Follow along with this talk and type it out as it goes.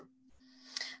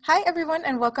Hi, everyone,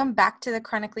 and welcome back to the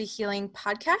Chronically Healing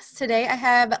podcast. Today, I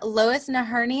have Lois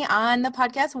Naherney on the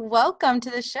podcast. Welcome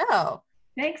to the show.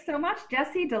 Thanks so much,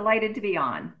 Jesse. Delighted to be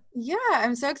on. Yeah,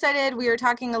 I'm so excited. We were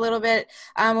talking a little bit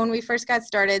when we first got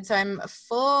started, so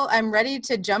I'm ready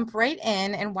to jump right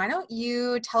in. And why don't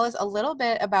you tell us a little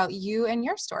bit about you and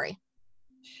your story?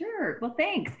 Sure. Well,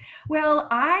 thanks. Well,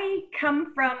 I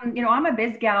come from, I'm a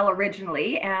biz gal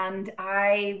originally, and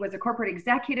I was a corporate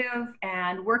executive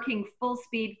and working full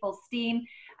speed, full steam.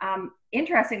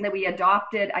 Interestingly, we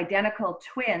adopted identical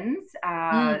twins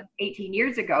Mm, 18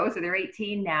 years ago, so they're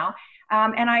 18 now.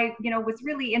 And I, was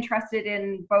really interested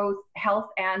in both health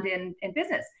and in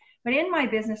business. But in my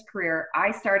business career,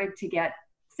 I started to get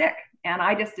sick, and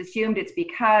I just assumed it's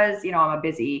because, I'm a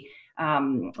busy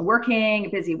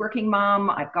working mom.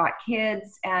 I've got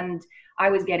kids, and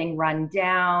I was getting run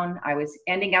down. I was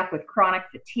ending up with chronic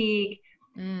fatigue.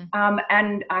 mm,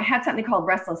 And I had something called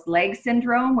restless leg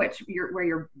syndrome, where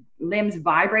your limbs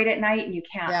vibrate at night and you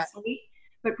can't yeah. sleep.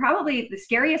 But probably the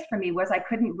scariest for me was I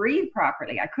couldn't breathe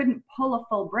properly. I couldn't pull a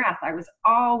full breath. I was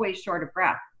always short of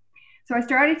breath. So I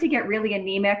started to get really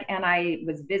anemic, and I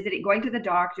was going to the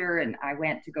doctor, and I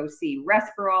went to go see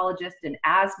respirologist and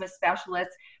asthma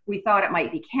specialists. We thought it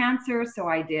might be cancer. So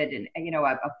I did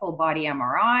a full body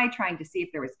MRI trying to see if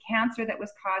there was cancer that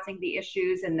was causing the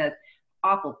issues and the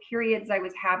awful periods I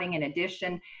was having in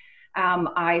addition.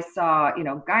 I saw,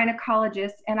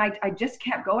 gynecologists, and I just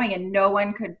kept going, and no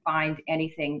one could find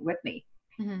anything with me.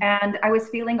 Mhm. And I was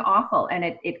feeling awful. And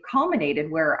it culminated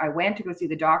where I went to go see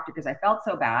the doctor because I felt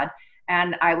so bad.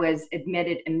 And I was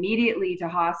admitted immediately to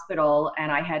hospital,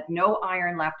 and I had no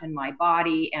iron left in my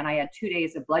body. And I had 2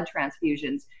 days of blood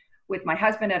transfusions with my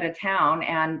husband out of town,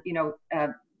 and,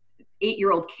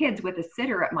 8-year-old kids with a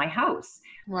sitter at my house.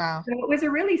 Wow. So it was a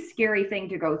really scary thing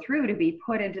to go through, to be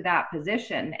put into that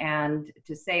position and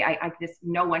to say, I just,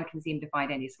 no one can seem to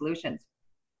find any solutions.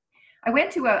 I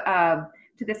went to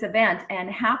this event and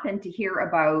happened to hear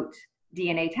about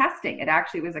DNA testing. It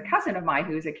actually was a cousin of mine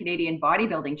who's a Canadian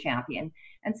bodybuilding champion,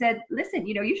 and said, listen,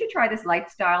 you should try this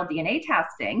lifestyle DNA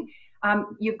testing.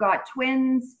 You've got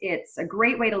twins. It's a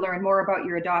great way to learn more about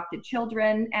your adopted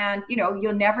children, and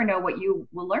you'll never know what you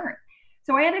will learn.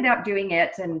 So I ended up doing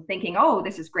it and thinking, oh,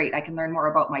 this is great. I can learn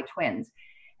more about my twins.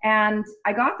 And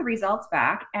I got the results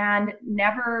back and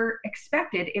never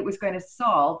expected it was going to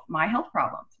solve my health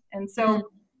problems. And Mm,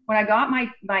 so when I got my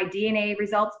DNA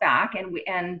results back,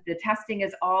 and the testing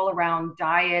is all around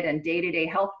diet and day-to-day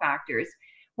health factors,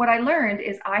 what I learned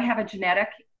is I have a genetic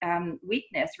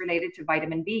weakness related to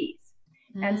vitamin Bs.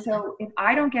 And mm. so if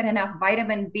I don't get enough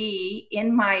vitamin B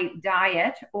in my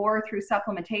diet or through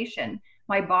supplementation,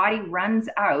 my body runs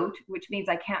out, which means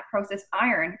I can't process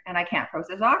iron and I can't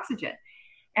process oxygen.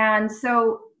 And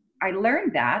so I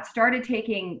learned that, started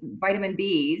taking vitamin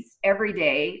Bs every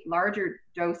day, larger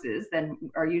doses than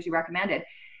are usually recommended.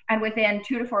 And within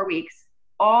 2 to 4 weeks,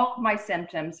 all my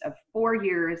symptoms of 4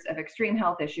 years of extreme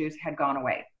health issues had gone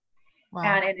away. Wow.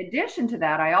 And in addition to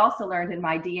that, I also learned in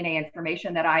my DNA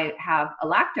information that I have a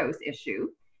lactose issue.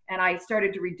 And I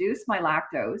started to reduce my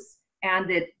lactose. And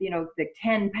that, the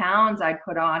 10 pounds I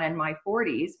put on in my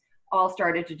 40s all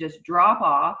started to just drop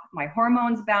off. My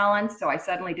hormones balanced. So I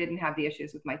suddenly didn't have the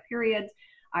issues with my periods.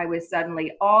 I was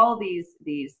suddenly, all these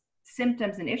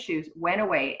symptoms and issues went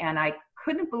away. And I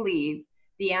couldn't believe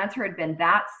the answer had been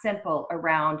that simple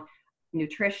around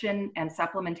nutrition and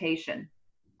supplementation.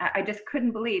 I just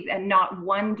couldn't believe, and not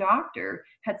one doctor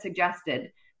had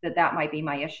suggested that that might be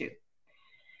my issue.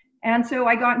 And so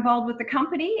I got involved with the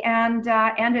company and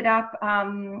ended up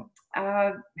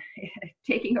uh,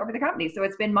 taking over the company. So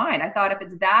it's been mine. I thought, if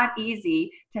it's that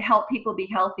easy to help people be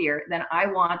healthier, then I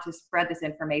want to spread this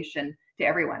information to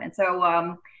everyone. And so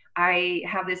I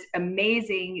have this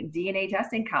amazing DNA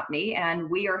testing company, and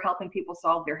we are helping people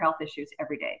solve their health issues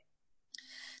every day.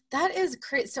 That is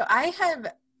great. So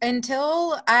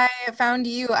until I found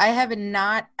you, I have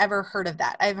not ever heard of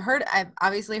that. I've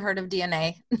obviously heard of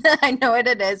DNA. I know what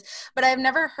it is, but I've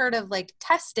never heard of like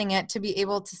testing it to be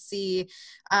able to see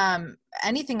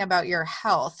anything about your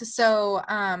health. So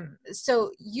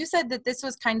you said that this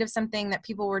was kind of something that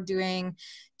people were doing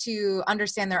to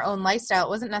understand their own lifestyle. It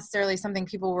wasn't necessarily something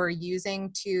people were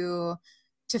using to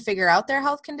figure out their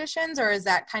health conditions, or is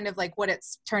that kind of like what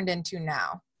it's turned into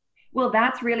now? Well,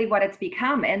 that's really what it's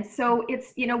become. And so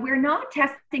it's, we're not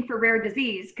testing for rare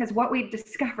disease, because what we've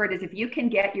discovered is if you can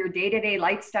get your day to day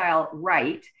lifestyle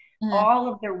right, Mhm. all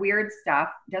of the weird stuff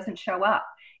doesn't show up.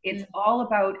 It's all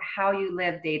about how you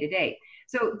live day to day.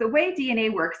 So the way DNA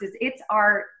works is it's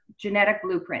our genetic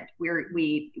blueprint.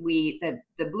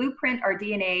 The blueprint, our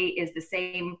DNA is the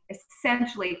same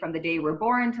essentially from the day we're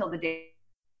born till the day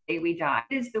we die.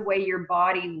 It is the way your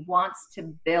body wants to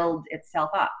build itself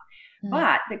up.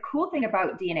 But the cool thing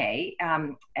about DNA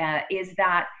is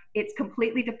that it's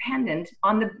completely dependent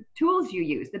on the tools you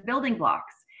use, the building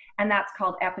blocks, and that's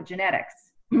called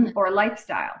epigenetics or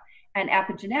lifestyle. And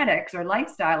epigenetics or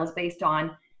lifestyle is based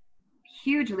on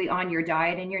hugely on your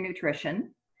diet and your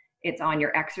nutrition. It's on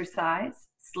your exercise,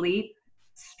 sleep,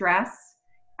 stress,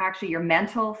 actually your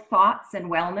mental thoughts and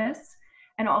wellness,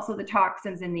 and also the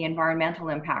toxins and the environmental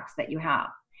impacts that you have.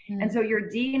 And so your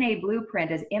DNA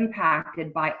blueprint is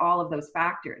impacted by all of those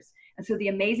factors. And so the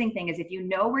amazing thing is, if you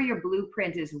know where your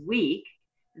blueprint is weak,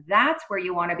 that's where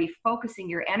you want to be focusing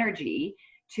your energy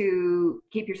to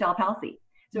keep yourself healthy.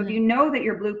 So if you know that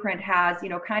your blueprint has,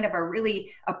 kind of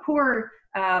a poor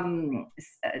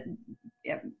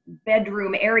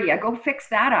bedroom area, go fix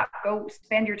that up. Go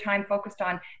spend your time focused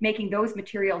on making those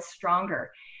materials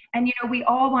stronger. And, we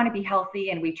all want to be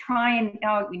healthy, and we try and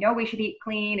we know we should eat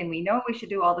clean, and we know we should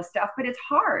do all this stuff, but it's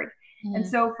hard. And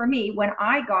so for me, when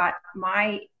I got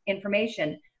my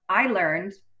information, I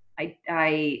learned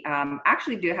I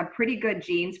actually do have pretty good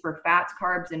genes for fats,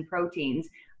 carbs, and proteins.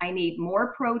 I need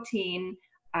more protein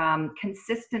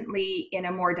consistently in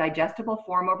a more digestible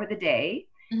form over the day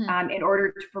in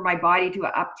order for my body to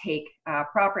uptake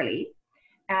properly.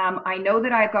 I know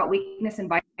that I've got weakness in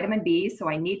vitamin B, so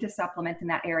I need to supplement in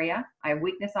that area. I have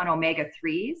weakness on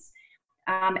omega-3s,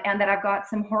 and that I've got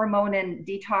some hormone and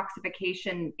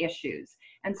detoxification issues.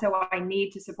 And so I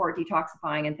need to support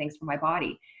detoxifying and things for my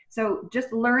body. So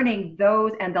just learning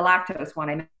those, and the lactose one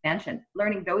I mentioned,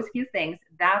 learning those few things,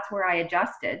 that's where I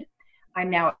adjusted. I'm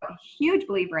now a huge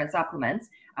believer in supplements.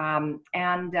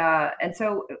 And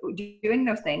so doing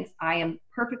those things, I am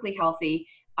perfectly healthy.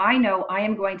 I know I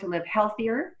am going to live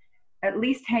healthier, at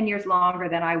least 10 years longer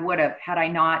than I would have had I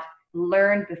not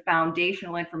learned the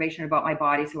foundational information about my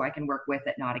body, so I can work with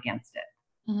it, not against it.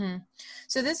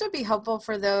 So this would be helpful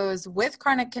for those with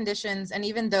chronic conditions, and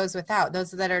even those without,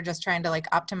 those that are just trying to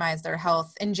optimize their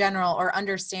health in general, or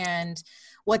understand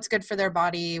what's good for their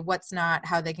body, what's not,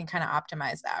 how they can kind of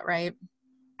optimize that, right?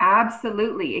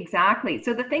 Absolutely. Exactly.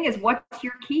 So the thing is, what's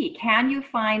your key? Can you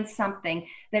find something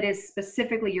that is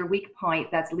specifically your weak point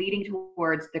that's leading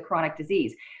towards the chronic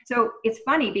disease? So it's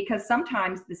funny, because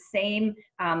sometimes the same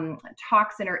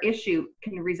toxin or issue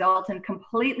can result in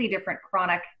completely different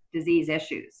chronic disease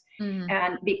issues.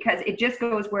 And because it just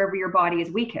goes wherever your body is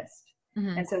weakest.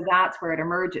 And so that's where it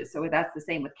emerges. So that's the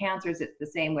same with cancers. It's the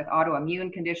same with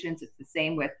autoimmune conditions. It's the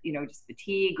same with, just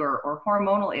fatigue or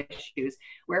hormonal issues.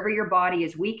 Wherever your body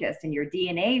is weakest, and your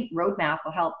DNA roadmap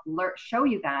will help show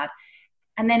you that.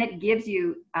 And then it gives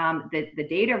you the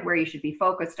data where you should be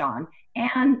focused on,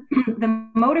 and the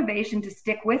motivation to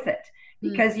stick with it,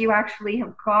 because you actually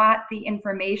have got the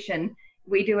information.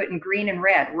 We do it in green and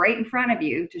red right in front of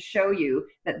you to show you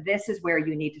that this is where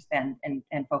you need to spend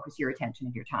and focus your attention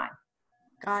and your time.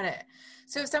 Got it.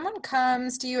 So if someone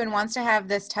comes to you and wants to have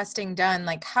this testing done,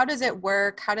 how does it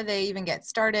work? How do they even get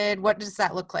started? What does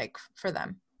that look like for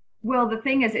them? Well, the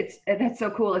thing is, that's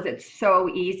so cool, is it's so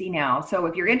easy now. So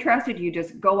if you're interested, you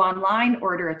just go online,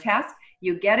 order a test,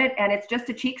 you get it, and it's just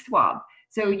a cheek swab.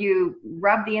 So you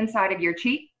rub the inside of your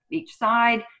cheek, each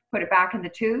side, put it back in the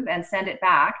tube, and send it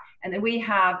back. And then we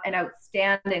have an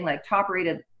outstanding,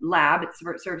 top-rated lab. It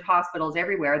serves hospitals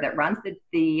everywhere that runs the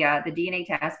DNA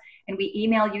test. And we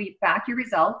email you back your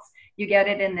results. You get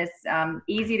it in this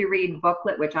easy-to-read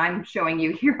booklet, which I'm showing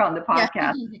you here on the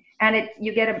podcast. Yeah. And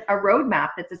you get a roadmap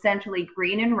that's essentially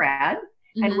green and red.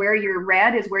 And where your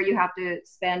red is where you have to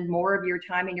spend more of your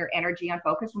time and your energy on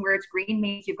focus. And where it's green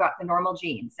means you've got the normal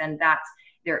genes. And that's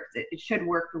there. It should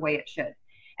work the way it should.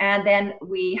 And then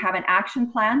we have an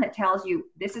action plan that tells you,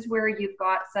 this is where you've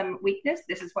got some weakness.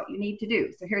 This is what you need to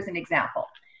do. So here's an example.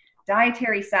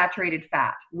 Dietary saturated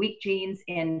fat, weak genes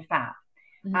in fat.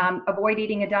 Avoid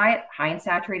eating a diet high in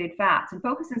saturated fats, and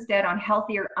focus instead on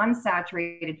healthier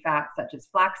unsaturated fats, such as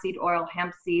flaxseed oil,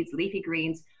 hemp seeds, leafy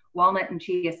greens, walnut and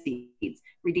chia seeds.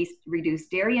 Reduce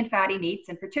dairy and fatty meats,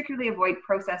 and particularly avoid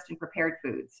processed and prepared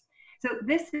foods. So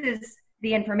this is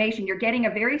the information. You're getting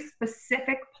a very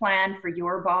specific plan for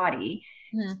your body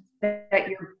that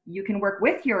you can work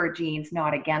with your genes,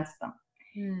 not against them.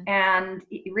 And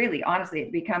really, honestly,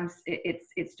 it becomes,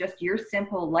 it's just your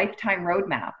simple lifetime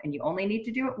roadmap, and you only need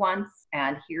to do it once.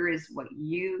 And here is what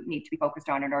you need to be focused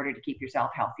on in order to keep yourself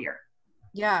healthier.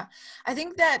 Yeah, I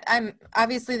think that I'm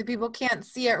obviously the people can't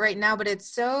see it right now, but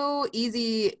it's so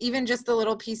easy. Even just the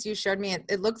little piece you showed me,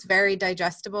 it looks very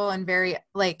digestible and very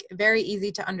like very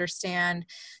easy to understand.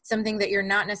 Something that you're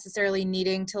not necessarily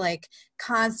needing to like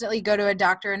constantly go to a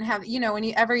doctor and have, you know,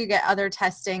 whenever you get other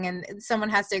testing and someone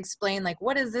has to explain like,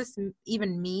 what does this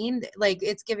even mean? Like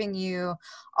it's giving you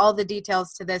all the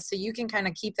details to this. So you can kind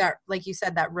of keep that, like you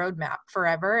said, that roadmap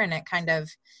forever. And it kind of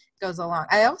goes along.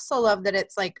 I also love that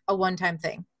it's like a one-time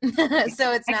thing.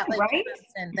 So it's not like Right? a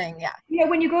constant thing. Yeah. You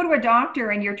know, when you go to a doctor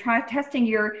and you're testing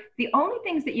the only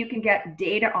things that you can get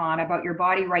data on about your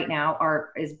body right now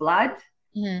is blood,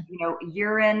 Mhm. you know,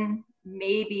 urine,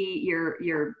 maybe your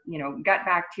gut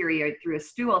bacteria through a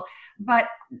stool, but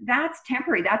that's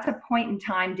temporary. That's a point in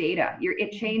time data.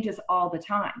 It changes all the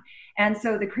time. And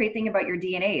so the great thing about your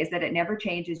DNA is that it never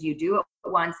changes. You do it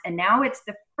once, and now it's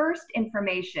the first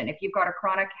information if you've got a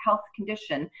chronic health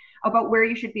condition about where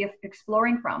you should be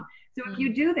exploring from. So if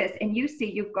you do this and you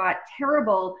see you've got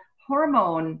terrible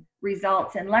hormone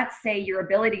results, and let's say your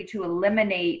ability to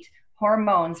eliminate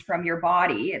hormones from your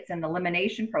body, it's an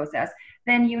elimination process,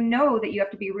 then you know that you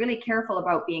have to be really careful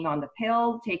about being on the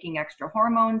pill, taking extra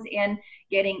hormones in,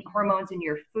 getting hormones in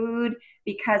your food,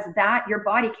 because that your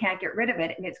body can't get rid of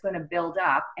it and it's going to build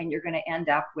up and you're going to end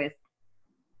up with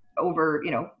over,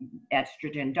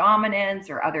 estrogen dominance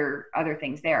or other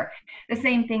things there. The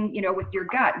same thing, with your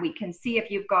gut. We can see if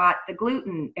you've got the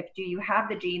gluten, do you have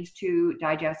the genes to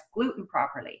digest gluten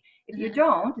properly? If you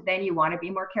don't, then you want to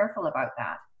be more careful about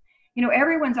that.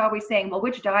 Everyone's always saying, well,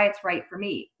 which diet's right for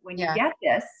me? When you get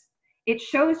this, it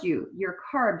shows you your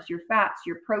carbs, your fats,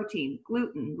 your protein,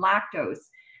 gluten, lactose,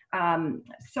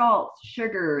 salts,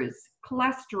 sugars,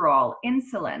 cholesterol,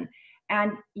 insulin.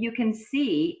 And you can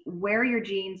see where your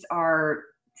genes are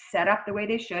set up the way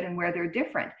they should and where they're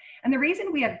different. And the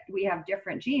reason we have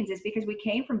different genes is because we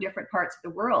came from different parts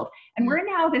of the world. And we're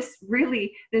now this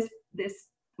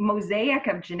mosaic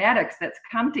of genetics that's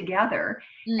come together,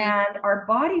 and our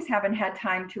bodies haven't had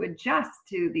time to adjust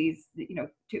to these,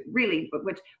 to really,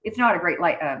 which it's not a great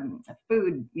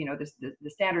food, the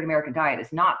standard American diet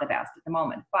is not the best at the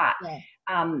moment, but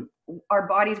our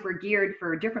bodies were geared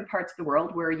for different parts of the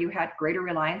world where you had greater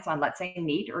reliance on, let's say,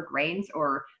 meat or grains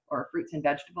or fruits and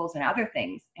vegetables and other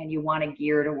things, and you want to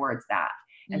gear towards that.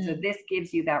 And so this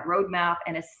gives you that roadmap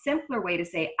and a simpler way to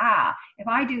say, if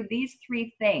I do these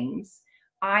 3 things,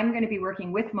 I'm going to be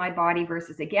working with my body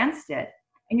versus against it.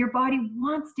 And your body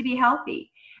wants to be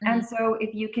healthy. And so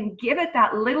if you can give it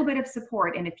that little bit of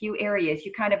support in a few areas,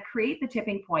 you kind of create the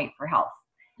tipping point for health.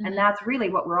 And that's really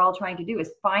what we're all trying to do, is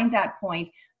find that point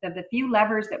of the few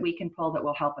levers that we can pull that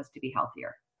will help us to be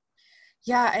healthier.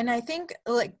 Yeah. And I think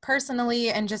like personally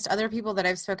and just other people that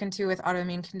I've spoken to with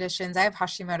autoimmune conditions, I have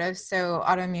Hashimoto's, so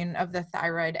autoimmune of the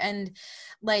thyroid. And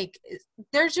like,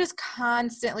 there's just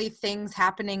constantly things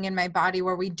happening in my body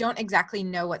where we don't exactly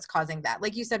know what's causing that.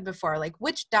 Like you said before, like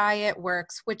which diet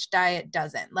works, which diet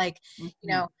doesn't. Like,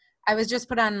 I was just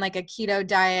put on like a keto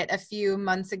diet a few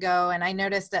months ago, and I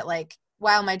noticed that like,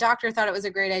 while my doctor thought it was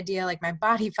a great idea, like my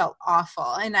body felt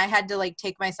awful and I had to like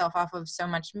take myself off of so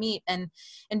much meat, and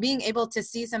being able to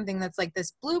see something that's like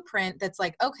this blueprint that's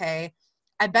like, okay,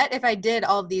 I bet if I did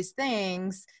all of these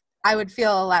things, I would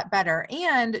feel a lot better.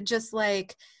 And just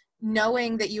like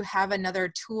knowing that you have another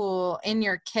tool in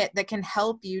your kit that can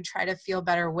help you try to feel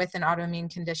better with an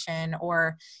autoimmune condition,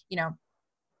 or,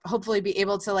 hopefully be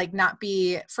able to like not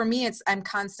be, for me, I'm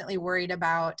constantly worried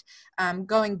about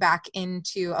going back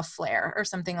into a flare or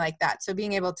something like that. So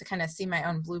being able to kind of see my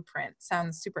own blueprint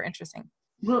sounds super interesting.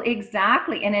 Well,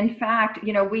 exactly. And in fact,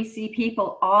 we see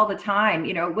people all the time,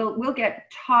 we'll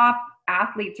get top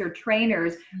athletes or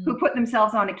trainers who put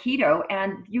themselves on a keto,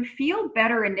 and you feel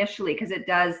better initially because it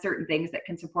does certain things that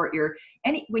can support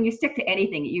when you stick to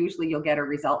anything, usually you'll get a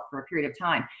result for a period of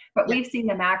time. But we've seen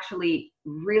them actually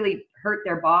really hurt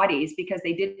their bodies because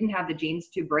they didn't have the genes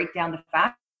to break down the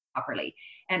fat properly.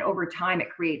 And over time,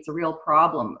 it creates a real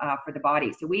problem for the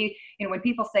body. So when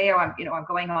people say, I'm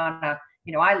going on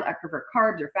I prefer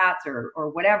carbs or fats or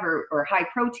whatever, or high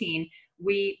protein,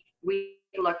 we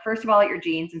look first of all at your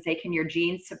genes and say, can your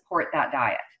genes support that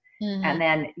diet? And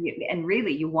then,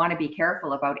 really you want to be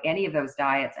careful about any of those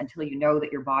diets until you know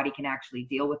that your body can actually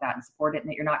deal with that and support it, and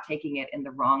that you're not taking it in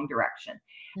the wrong direction.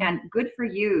 And good for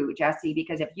you, Jessie,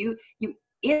 because if you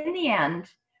in the end,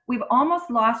 we've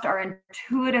almost lost our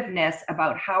intuitiveness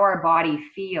about how our body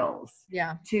feels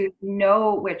to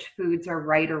know which foods are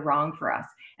right or wrong for us.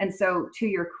 And so to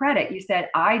your credit, you said,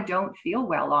 I don't feel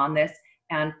well on this,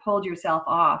 and pulled yourself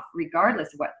off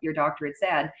regardless of what your doctor had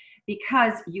said.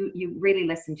 because you really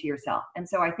listen to yourself. And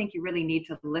so I think you really need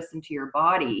to listen to your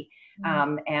body.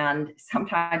 And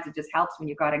sometimes it just helps when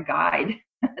you've got a guide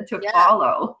to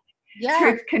follow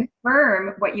to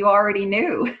confirm what you already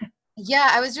knew. Yeah,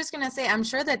 I was just going to say, I'm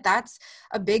sure that that's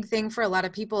a big thing for a lot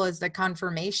of people, is the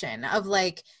confirmation of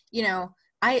like, you know,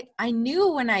 I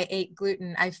knew when I ate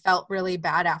gluten, I felt really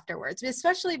bad afterwards,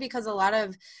 especially because a lot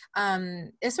of,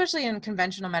 especially in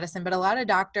conventional medicine, but a lot of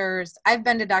doctors, I've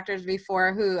been to doctors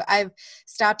before who I've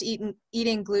stopped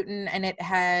eating gluten, and it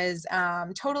has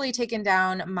totally taken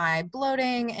down my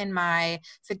bloating and my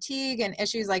fatigue and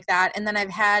issues like that. And then I've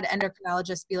had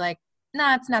endocrinologists be like,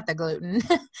 nah, it's not the gluten.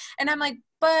 And I'm like,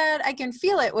 but I can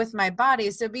feel it with my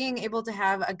body. So being able to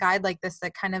have a guide like this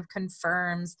that kind of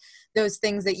confirms those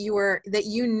things that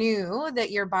you knew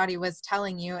that your body was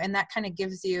telling you, and that kind of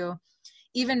gives you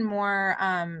even more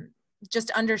just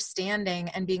understanding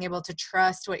and being able to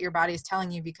trust what your body is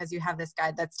telling you, because you have this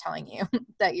guide that's telling you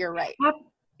that you're right.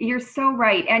 You're so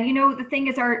right. And you know, the thing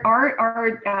is,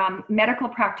 our medical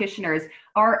practitioners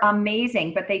are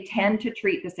amazing, but they tend to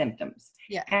treat the symptoms.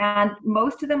 Yeah. And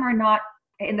most of them are not,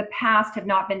 in the past, have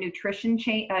not been nutrition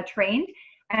trained,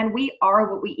 and we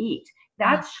are what we eat.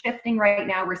 That's shifting right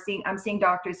now. I'm seeing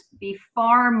doctors be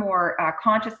far more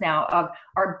conscious now of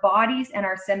our bodies, and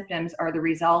our symptoms are the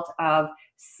result of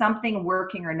something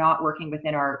working or not working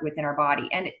within our body.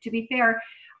 And to be fair,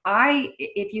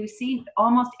 if you see,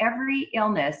 almost every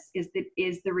illness is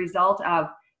the result of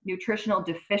nutritional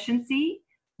deficiency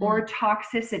or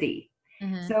toxicity.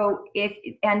 So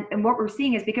and what we're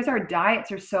seeing is, because our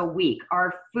diets are so weak,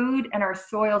 our food and our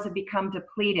soils have become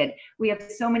depleted. We have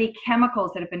so many chemicals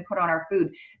that have been put on our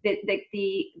food.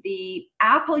 The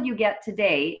apple you get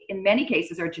today, in many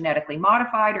cases, are genetically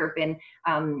modified or have been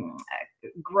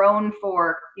grown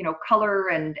for, you know, color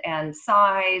and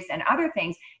size and other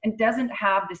things, and doesn't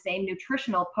have the same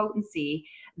nutritional potency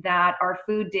that our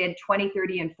food did 20,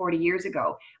 30, and 40 years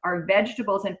ago. Our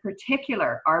vegetables in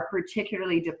particular are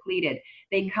particularly depleted.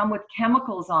 They come with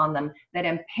chemicals on them that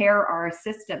impair our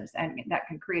systems, and that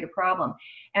can create a problem.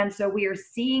 And so we are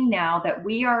seeing now that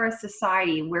we are a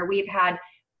society where we've had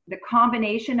the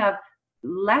combination of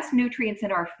less nutrients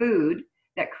in our food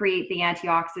that create the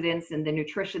antioxidants and the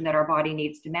nutrition that our body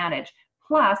needs to manage,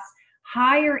 plus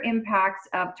higher impacts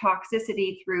of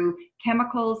toxicity through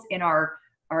chemicals in our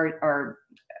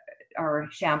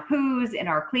shampoos, in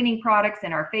our cleaning products,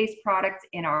 in our face products,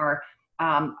 in our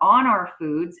on our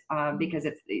foods, because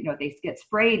it's, you know, they get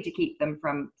sprayed to keep them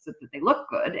from, so that they look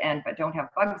good but don't have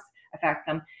bugs affect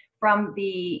them, from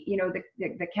the, you know,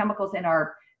 the chemicals in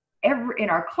our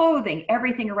clothing,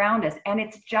 everything around us, and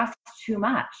it's just too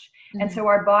much. And so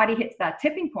our body hits that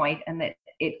tipping point, and that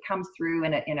it comes through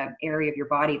in an area of your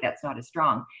body that's not as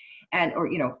strong. And, or,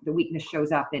 you know, the weakness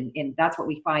shows up in that's what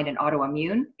we find in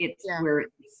autoimmune. It's where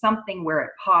something where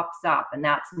it pops up, and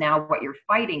that's now what you're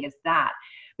fighting, is that.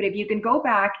 But if you can go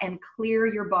back and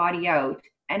clear your body out,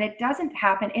 and it doesn't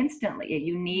happen instantly,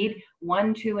 you need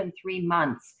 1, 2, and 3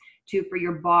 months for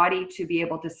your body to be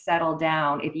able to settle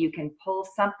down. If you can pull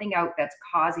something out that's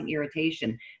causing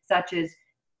irritation, such as,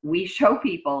 we show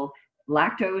people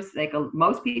lactose, like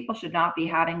most people should not be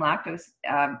having lactose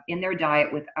in their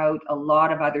diet without a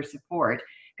lot of other support,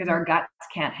 because our guts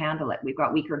can't handle it. We've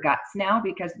got weaker guts now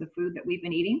because of the food that we've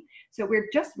been eating. So we're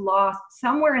just lost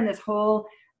somewhere in this whole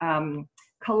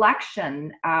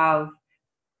collection of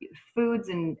foods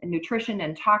and nutrition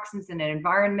and toxins and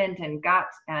environment and gut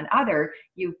and other.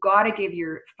 You've got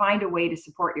to find a way to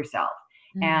support yourself.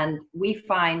 And we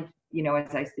find, you know,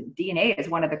 as I said, DNA is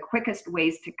one of the quickest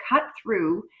ways to cut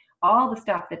through all the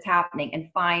stuff that's happening and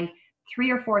find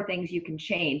 3 or 4 things you can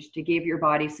change to give your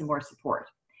body some more support.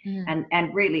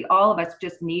 And really, all of us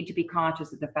just need to be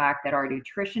conscious of the fact that our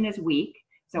nutrition is weak.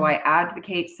 So I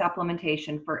advocate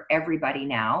supplementation for everybody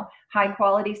now, high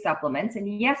quality supplements.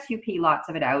 And yes, you pee lots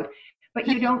of it out, but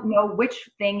you don't know which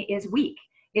thing is weak.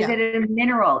 Is it a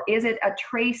mineral? Is it a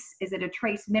trace? Is it a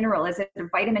trace mineral? Is it a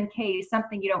vitamin K?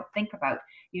 Something you don't think about.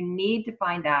 You need to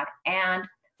find that. And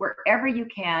wherever you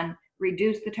can,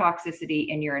 reduce the toxicity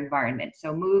in your environment.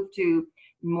 So move to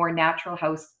more natural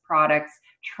house products.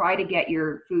 Try to get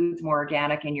your foods more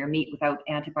organic and your meat without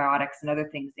antibiotics and other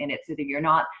things in it, so that you're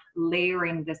not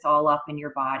layering this all up in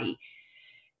your body.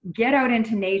 Get out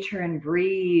into nature and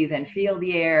breathe and feel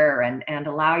the air, and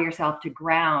allow yourself to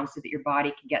ground so that your body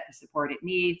can get the support it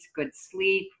needs. Good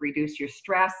sleep, reduce your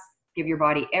stress, give your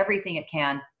body everything it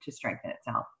can to strengthen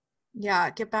itself. Yeah,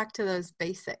 get back to those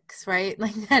basics, right?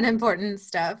 Like that important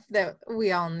stuff that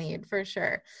we all need, for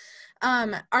sure.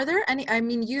 Are there any, I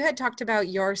mean, you had talked about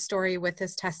your story with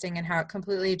this testing and how it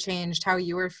completely changed how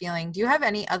you were feeling. Do you have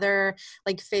any other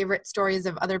like favorite stories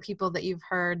of other people that you've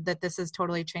heard that this has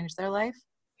totally changed their life?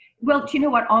 Well, do you know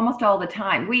what? Almost all the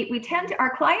time. We tend to,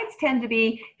 our clients tend to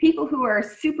be people who are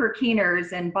super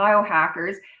keeners and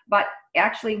biohackers, but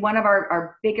actually one of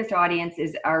our biggest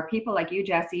audiences are people like you,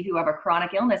 Jesse, who have a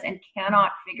chronic illness and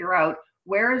cannot figure out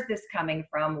where is this coming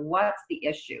from? What's the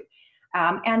issue?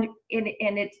 And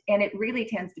it really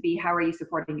tends to be, how are you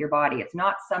supporting your body? It's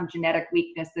not some genetic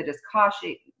weakness that is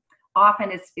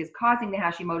often is causing the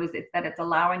Hashimoto's. It's that it's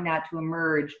allowing that to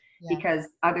emerge because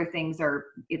other things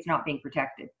it's not being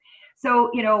protected.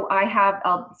 So, I have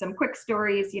some quick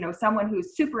stories, someone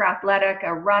who's super athletic,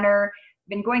 a runner,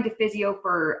 been going to physio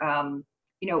for,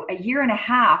 a year and a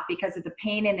half because of the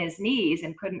pain in his knees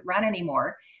and couldn't run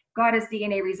anymore, got his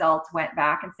DNA results, went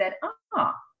back and said,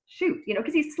 shoot,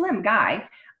 because he's a slim guy.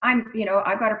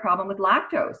 I've got a problem with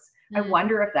lactose. I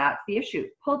wonder if that's the issue.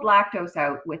 Pulled lactose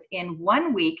out within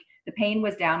 1 week. The pain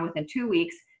was down within 2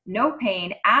 weeks. No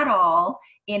pain at all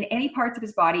in any parts of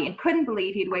his body, and couldn't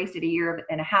believe he'd wasted a year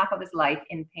and a half of his life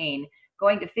in pain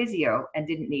going to physio and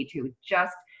didn't need to.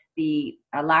 Just the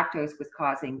lactose was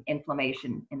causing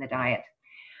inflammation in the diet.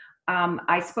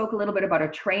 I spoke a little bit about a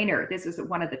trainer. This is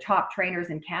one of the top trainers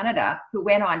in Canada who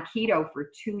went on keto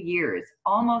for 2 years,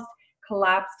 almost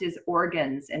collapsed his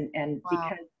organs, and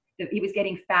because he was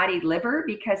getting fatty liver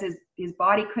because his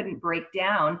body couldn't break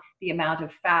down the amount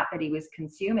of fat that he was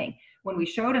consuming. When we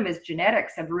showed him his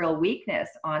genetics of real weakness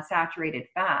on saturated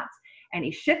fats, and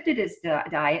he shifted his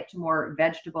diet to more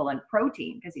vegetable and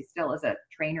protein, because he still is a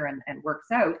trainer and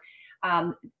works out,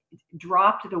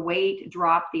 dropped the weight,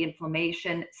 dropped the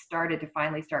inflammation, started to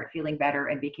finally start feeling better,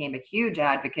 and became a huge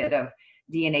advocate of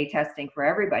DNA testing for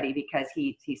everybody because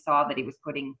he saw that he was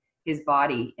putting his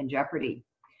body in jeopardy.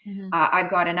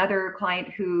 I've got another client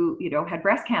who, had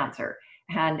breast cancer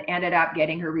and ended up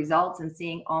getting her results and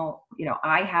seeing,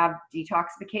 I have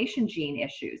detoxification gene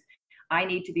issues. I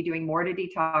need to be doing more to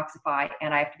detoxify,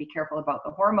 and I have to be careful about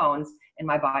the hormones in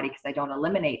my body because I don't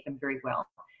eliminate them very well.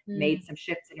 Made some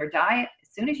shifts in her diet. As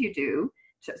soon as you do,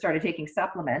 started taking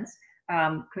supplements,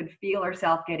 could feel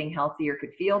herself getting healthier,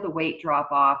 could feel the weight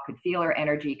drop off, could feel her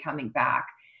energy coming back,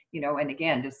 and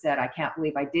again, just said, I can't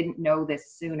believe I didn't know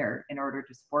this sooner in order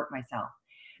to support myself.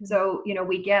 So,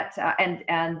 we get,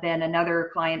 and then another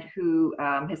client who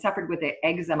has suffered with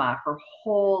eczema her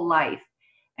whole life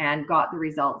and got the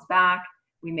results back.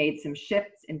 We made some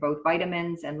shifts in both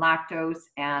vitamins and lactose,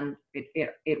 and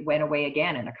it went away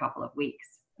again in a couple of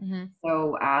weeks.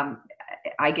 So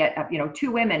I get,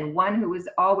 2 women, one who was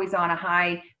always on a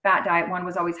high fat diet, one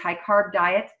was always high carb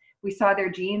diet. We saw their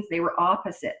genes, they were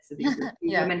opposite. So these were 2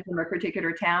 women from a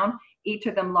particular town. Each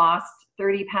of them lost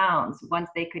 30 pounds once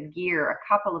they could gear a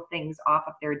couple of things off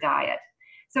of their diet.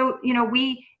 So,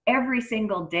 every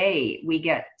single day we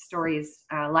get stories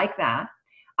like that.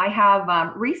 I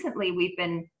have recently, we've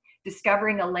been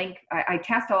discovering a link. I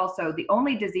test also, the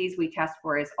only disease we test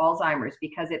for is Alzheimer's,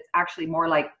 because it's actually more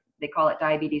like, they call it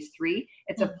diabetes 3.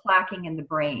 It's a plaquing in the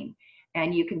brain,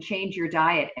 and you can change your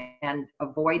diet and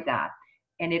avoid that.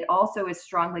 And it also is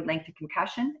strongly linked to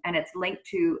concussion, and it's linked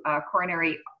to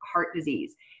coronary heart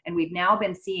disease. And we've now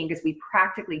been seeing, because we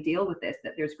practically deal with this,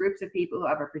 that there's groups of people who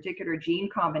have a particular gene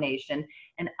combination,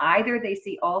 and either they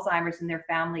see Alzheimer's in their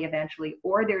family eventually,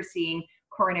 or they're seeing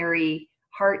coronary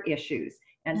heart issues.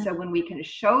 And so when we can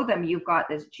show them you've got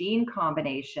this gene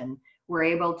combination, we're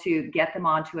able to get them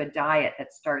onto a diet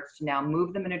that starts to now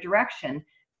move them in a direction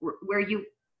where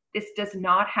this does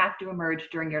not have to emerge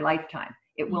during your lifetime.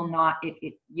 It will not,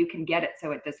 you can get it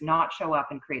so it does not show up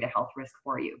and create a health risk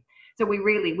for you. So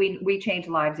we change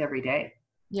lives every day.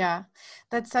 Yeah,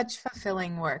 that's such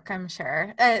fulfilling work, I'm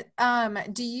sure. So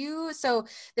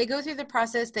they go through the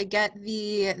process, they get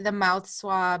the mouth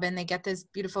swab, and they get this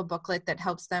beautiful booklet that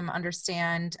helps them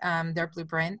understand their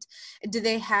blueprint. Do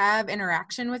they have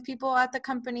interaction with people at the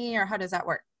company, or how does that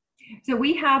work? So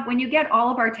we have, when you get all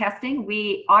of our testing,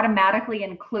 we automatically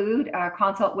include a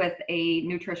consult with a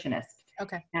nutritionist.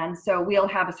 Okay. And so we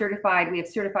have certified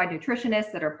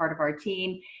nutritionists that are part of our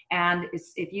team. And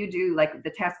if you do like the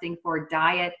testing for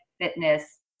diet,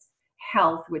 fitness,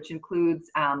 health, which includes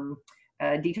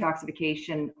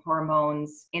detoxification,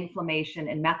 hormones, inflammation,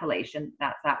 and methylation,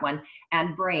 that's that one,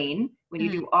 and brain, when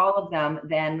you do all of them,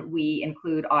 then we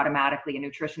include automatically a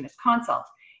nutritionist consult.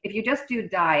 If you just do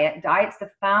diet's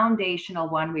the foundational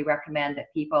one we recommend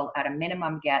that people at a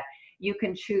minimum get. You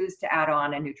can choose to add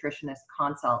on a nutritionist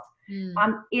consult.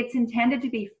 It's intended to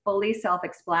be fully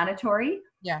self-explanatory.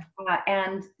 Yeah.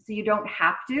 And so you don't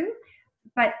have to,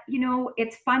 But, you know,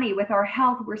 it's funny with our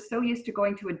health, we're so used to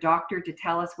going to a doctor to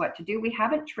tell us what to do. We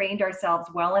haven't trained ourselves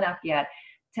well enough yet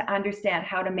to understand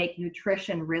how to make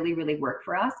nutrition really, really work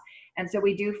for us. And so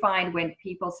we do find when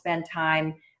people spend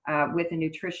time with a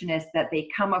nutritionist that they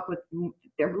come up with,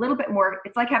 they're a little bit more,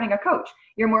 it's like having a coach.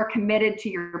 You're more committed to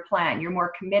your plan. You're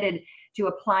more committed to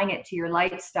applying it to your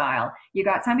lifestyle. You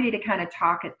got somebody to kind of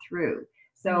talk it through.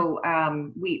 So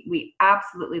we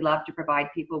absolutely love to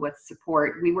provide people with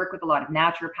support. We work with a lot of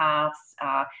naturopaths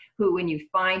who, when you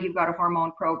find you've got a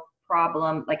hormone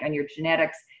problem, like on your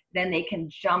genetics, then they can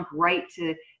jump right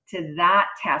to that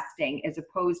testing as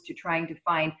opposed to trying to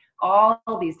find all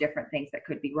these different things that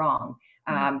could be wrong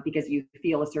because you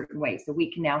feel a certain way. So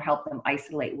we can now help them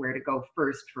isolate where to go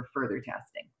first for further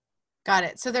testing. Got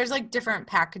it. So there's like different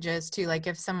packages too, like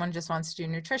if someone just wants to do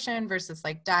nutrition versus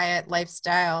like diet,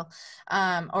 lifestyle,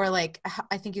 or like,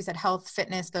 I think you said health,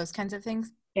 fitness, those kinds of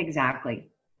things.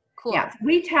 Exactly. Cool. Yeah,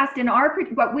 we test in our,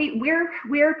 but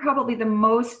we're probably the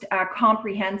most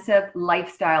comprehensive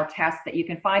lifestyle test that you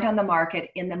can find on the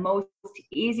market in the most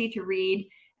easy to read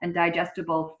and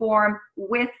digestible form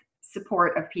with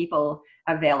support of people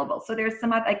available. So there's some,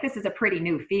 like, this is a pretty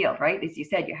new field, right? As you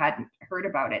said, you hadn't heard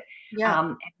about it.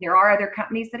 Yeah. There are other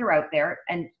companies that are out there,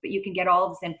 but you can get all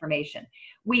of this information.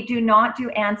 We do not do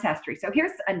ancestry. So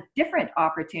here's a different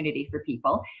opportunity for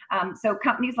people. So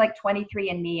companies like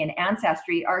 23andMe and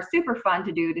Ancestry are super fun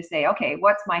to do, to say, okay,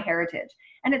 what's my heritage?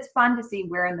 And it's fun to see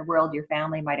where in the world your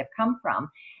family might have come from.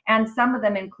 And some of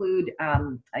them include,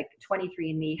 like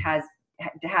 23andMe has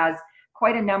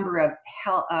quite a number of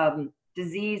health,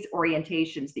 disease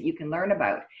orientations that you can learn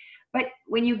about. But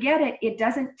when you get it, it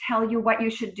doesn't tell you what you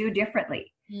should do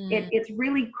differently. It's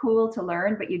really cool to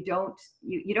learn, but you don't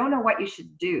know what you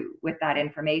should do with that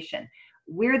information.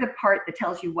 We're the part that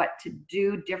tells you what to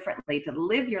do differently to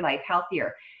live your life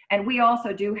healthier. And we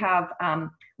also do have,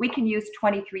 we can use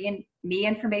 23andMe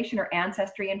information or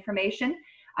Ancestry information.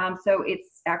 So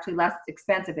it's actually less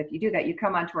expensive if you do that. You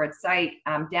come onto our site,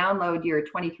 download your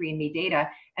 23andMe data,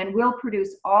 and we'll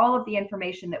produce all of the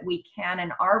information that we can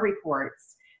in our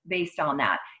reports based on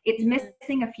that. It's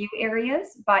missing a few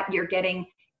areas, but you're getting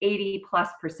 80+%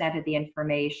 of the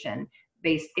information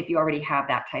based if you already have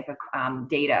that type of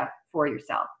data for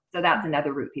yourself. So that's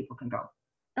another route people can go.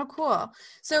 Oh, cool.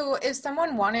 So if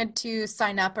someone wanted to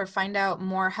sign up or find out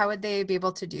more, how would they be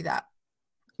able to do that?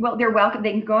 Well, they're welcome.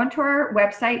 They can go onto our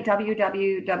website,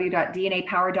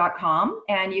 www.dnapower.com,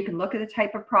 and you can look at the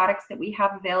type of products that we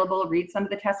have available, read some of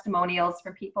the testimonials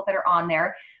from people that are on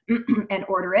there, and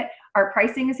order it. Our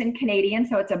pricing is in Canadian,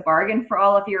 so it's a bargain for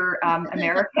all of your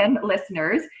American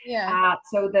listeners. Yeah.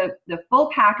 So the full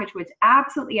package with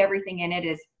absolutely everything in it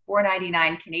is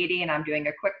 $4.99 Canadian. I'm doing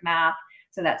a quick math.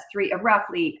 So that's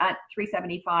roughly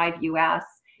 $375 US,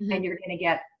 and you're going to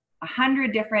get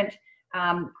 100 different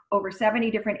over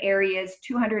 70 different areas,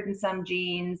 200 and some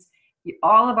genes,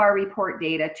 all of our report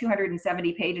data,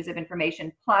 270 pages of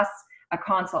information, plus a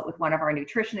consult with one of our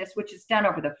nutritionists, which is done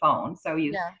over the phone. So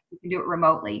you can do it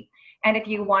remotely. And if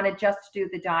you want to just do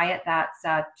the diet, that's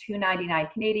 $2.99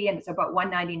 Canadian. It's about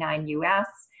 $1.99 US.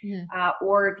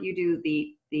 Or if you do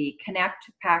the Connect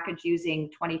package using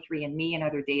 23andMe and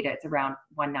other data, it's around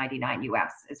 $1.99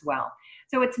 US as well.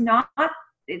 So it's not,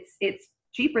 it's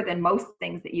cheaper than most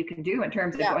things that you can do in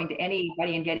terms of going to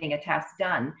anybody and getting a test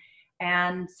done,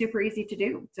 and super easy to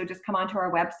do. So just come onto our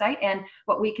website. And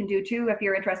what we can do too, if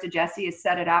you're interested, Jessie, is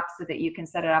set it up so that you can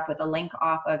set it up with a link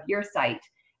off of your site.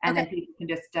 And then people can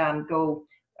just go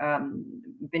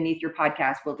beneath your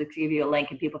podcast. We'll just give you a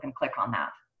link and people can click on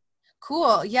that.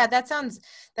 Cool. Yeah, that sounds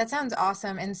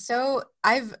awesome. And so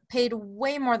I've paid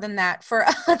way more than that for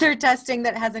other testing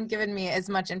that hasn't given me as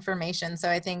much information. So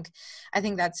I think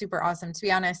that's super awesome. To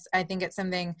be honest, I think it's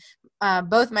something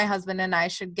both my husband and I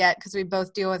should get, because we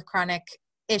both deal with chronic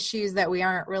issues that we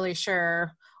aren't really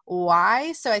sure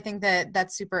why. So I think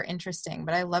that's super interesting,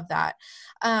 but I love that.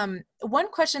 One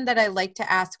question that I like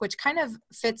to ask, which kind of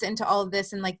fits into all of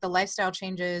this and like the lifestyle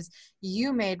changes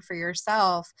you made for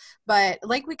yourself, but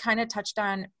like we kind of touched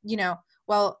on,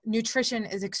 well, nutrition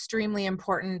is extremely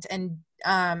important and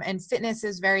fitness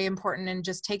is very important and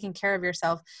just taking care of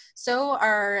yourself. So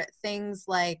are things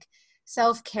like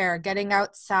self-care, getting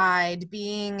outside,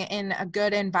 being in a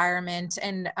good environment.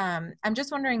 And I'm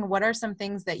just wondering, what are some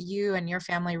things that you and your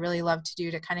family really love to do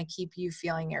to kind of keep you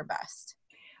feeling your best?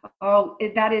 Oh,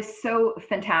 that is so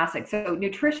fantastic. So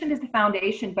nutrition is the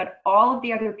foundation, but all of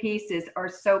the other pieces are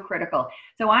so critical.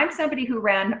 So I'm somebody who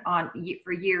ran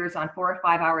for years on 4 or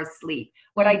 5 hours sleep.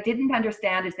 What I didn't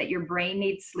understand is that your brain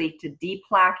needs sleep to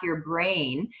deplaque your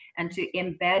brain and to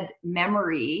embed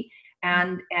memory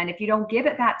And if you don't give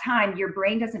it that time, your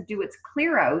brain doesn't do its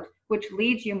clear out, which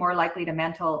leads you more likely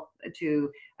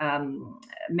to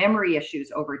memory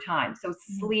issues over time. So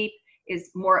sleep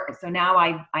is more. So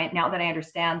now now that I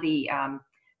understand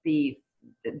the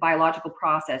biological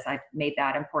process, I've made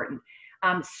that important.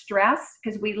 Stress,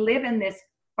 because we live in this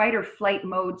fight or flight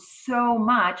mode so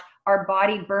much, our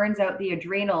body burns out the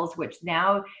adrenals, which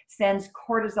now sends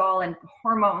cortisol and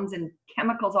hormones and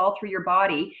chemicals all through your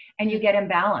body, and you get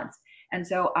imbalanced. And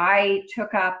so I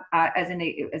took up, as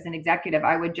an executive,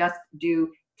 I would just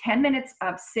do 10 minutes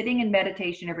of sitting in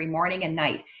meditation every morning and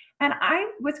night. And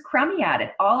I was crummy at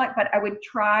it, but I would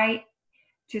try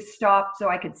to stop so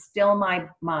I could still my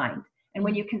mind. And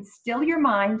when you can still your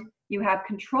mind, you have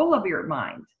control of your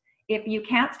mind. If you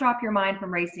can't stop your mind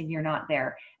from racing, you're not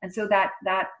there. And so that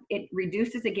it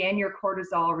reduces, again, your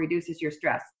cortisol, reduces your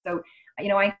stress. So,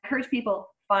 I encourage people,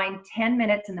 find 10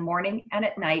 minutes in the morning and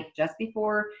at night, just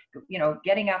before,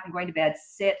 getting up and going to bed,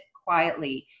 sit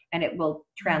quietly, and it will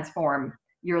transform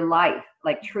your life,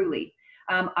 like truly.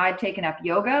 I've taken up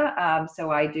yoga.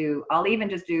 So I'll even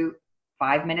just do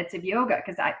 5 minutes of yoga,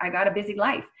 because I got a busy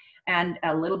life, and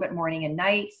a little bit morning and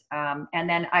night. And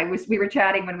then we were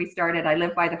chatting when we started, I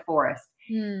live by the forest.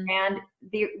 And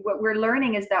what we're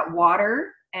learning is that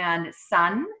water and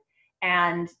sun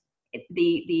and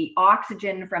the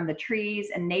oxygen from the trees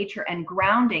and nature and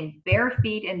grounding, bare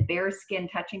feet and bare skin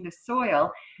touching the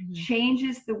soil,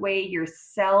 changes the way your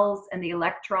cells and the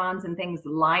electrons and things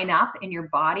line up in your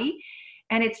body.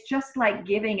 And it's just like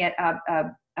giving it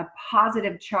a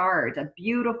positive charge, a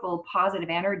beautiful positive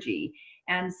energy.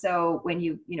 And so when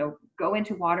you go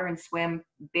into water and swim,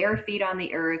 bare feet on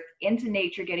the earth, into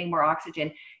nature, getting more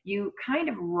oxygen, you kind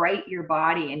of right your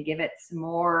body and give it some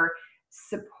more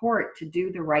support to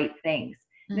do the right things.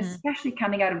 And especially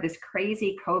coming out of this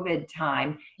crazy COVID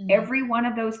time, every one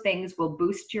of those things will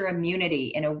boost your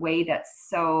immunity in a way that's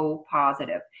so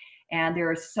positive. And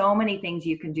there are so many things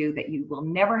you can do that you will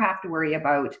never have to worry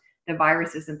about the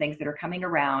viruses and things that are coming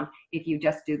around if you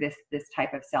just do this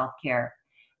type of self-care.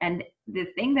 And the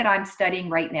thing that I'm studying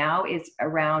right now is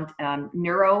around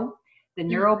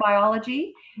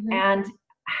neurobiology, and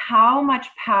how much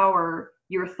power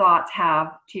your thoughts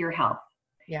have to your health.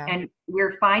 Yeah. And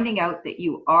we're finding out that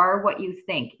you are what you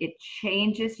think. It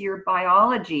changes your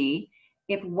biology.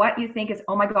 If what you think is,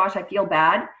 oh my gosh, I feel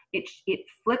bad, it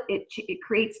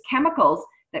creates chemicals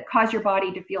that cause your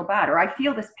body to feel bad, or I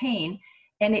feel this pain,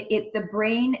 and the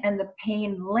brain and the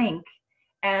pain link,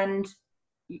 and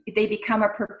they become a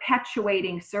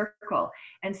perpetuating circle.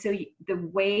 And so the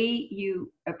way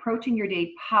you approaching your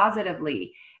day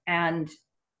positively and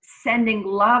sending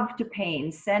love to pain,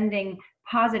 sending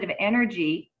positive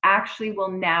energy, actually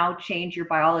will now change your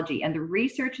biology. And the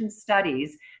research and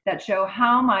studies that show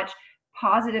how much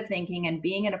positive thinking and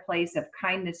being in a place of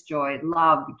kindness, joy,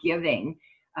 love, giving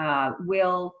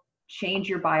will change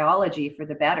your biology for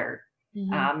the better.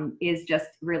 Is just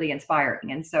really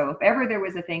inspiring. And so if ever there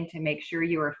was a thing to make sure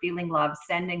you are feeling love,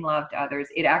 sending love to others,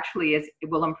 it actually is. It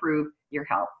will improve your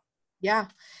health. Yeah,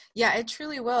 it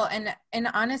truly will. And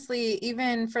honestly,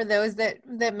 even for those that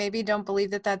maybe don't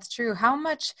believe that that's true, how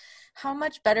much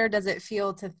better does it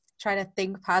feel to try to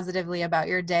think positively about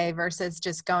your day versus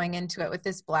just going into it with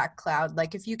this black cloud?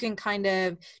 Like, if you can kind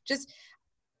of just,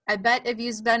 I bet if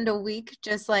you spend a week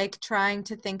just like trying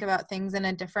to think about things in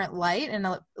a different light and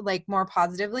like more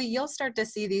positively, you'll start to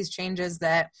see these changes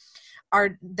that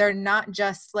they're not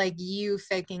just like you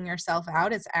faking yourself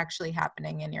out. It's actually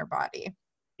happening in your body.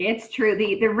 It's true.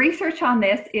 The research on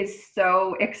this is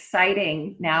so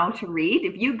exciting now to read.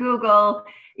 If you Google,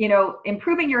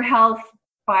 improving your health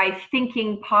by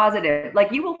thinking positive,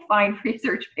 like, you will find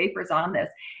research papers on this.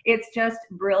 It's just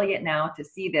brilliant now to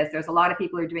see this. There's a lot of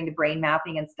people who are doing the brain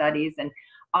mapping and studies. And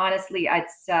honestly,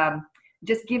 it's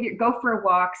just go for a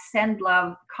walk, send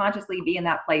love, consciously be in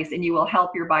that place, and you will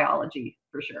help your biology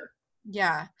for sure.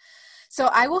 Yeah. So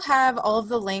I will have all of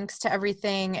the links to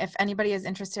everything. If anybody is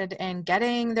interested in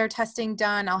getting their testing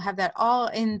done, I'll have that all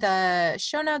in the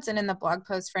show notes and in the blog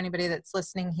post for anybody that's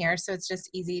listening here. So it's just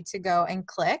easy to go and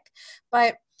click.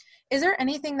 But is there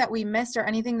anything that we missed or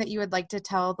anything that you would like to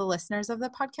tell the listeners of the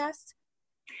podcast?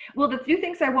 Well, the few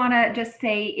things I want to just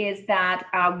say is that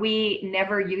we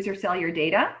never use or sell your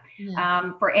data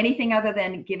for anything other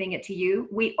than giving it to you.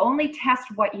 We only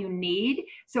test what you need.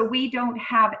 So we don't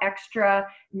have extra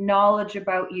knowledge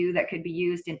about you that could be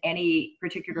used in any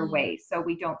particular way. So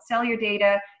we don't sell your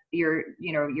data. Your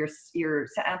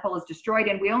sample is destroyed,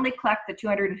 and we only collect the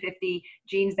 250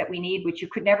 genes that we need, which you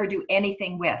could never do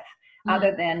anything with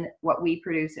other than what we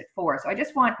produce it for. So I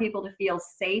just want people to feel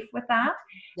safe with that,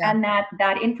 and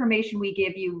that information we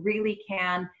give you really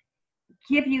can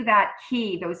give you that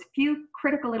key, those few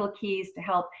critical little keys to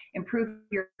help improve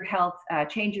your health,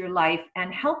 change your life,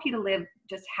 and help you to live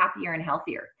just happier and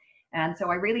healthier. And so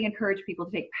I really encourage people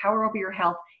to take power over your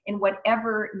health in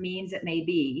whatever means it may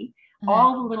be.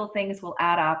 All the little things will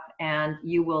add up, and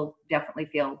you will definitely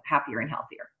feel happier and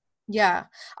healthier. Yeah,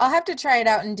 I'll have to try it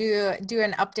out and do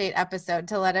an update episode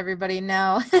to let everybody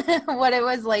know what it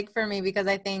was like for me, because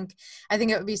I think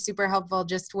it would be super helpful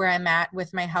just where I'm at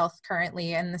with my health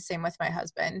currently, and the same with my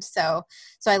husband. So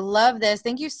I love this.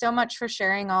 Thank you so much for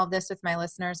sharing all of this with my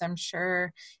listeners. I'm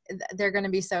sure they're going to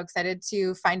be so excited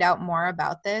to find out more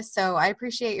about this. So I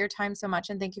appreciate your time so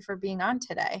much, and thank you for being on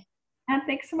today. And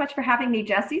thanks so much for having me,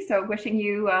 Jessie. So wishing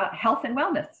you health and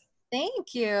wellness.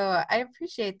 Thank you. I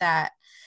appreciate that.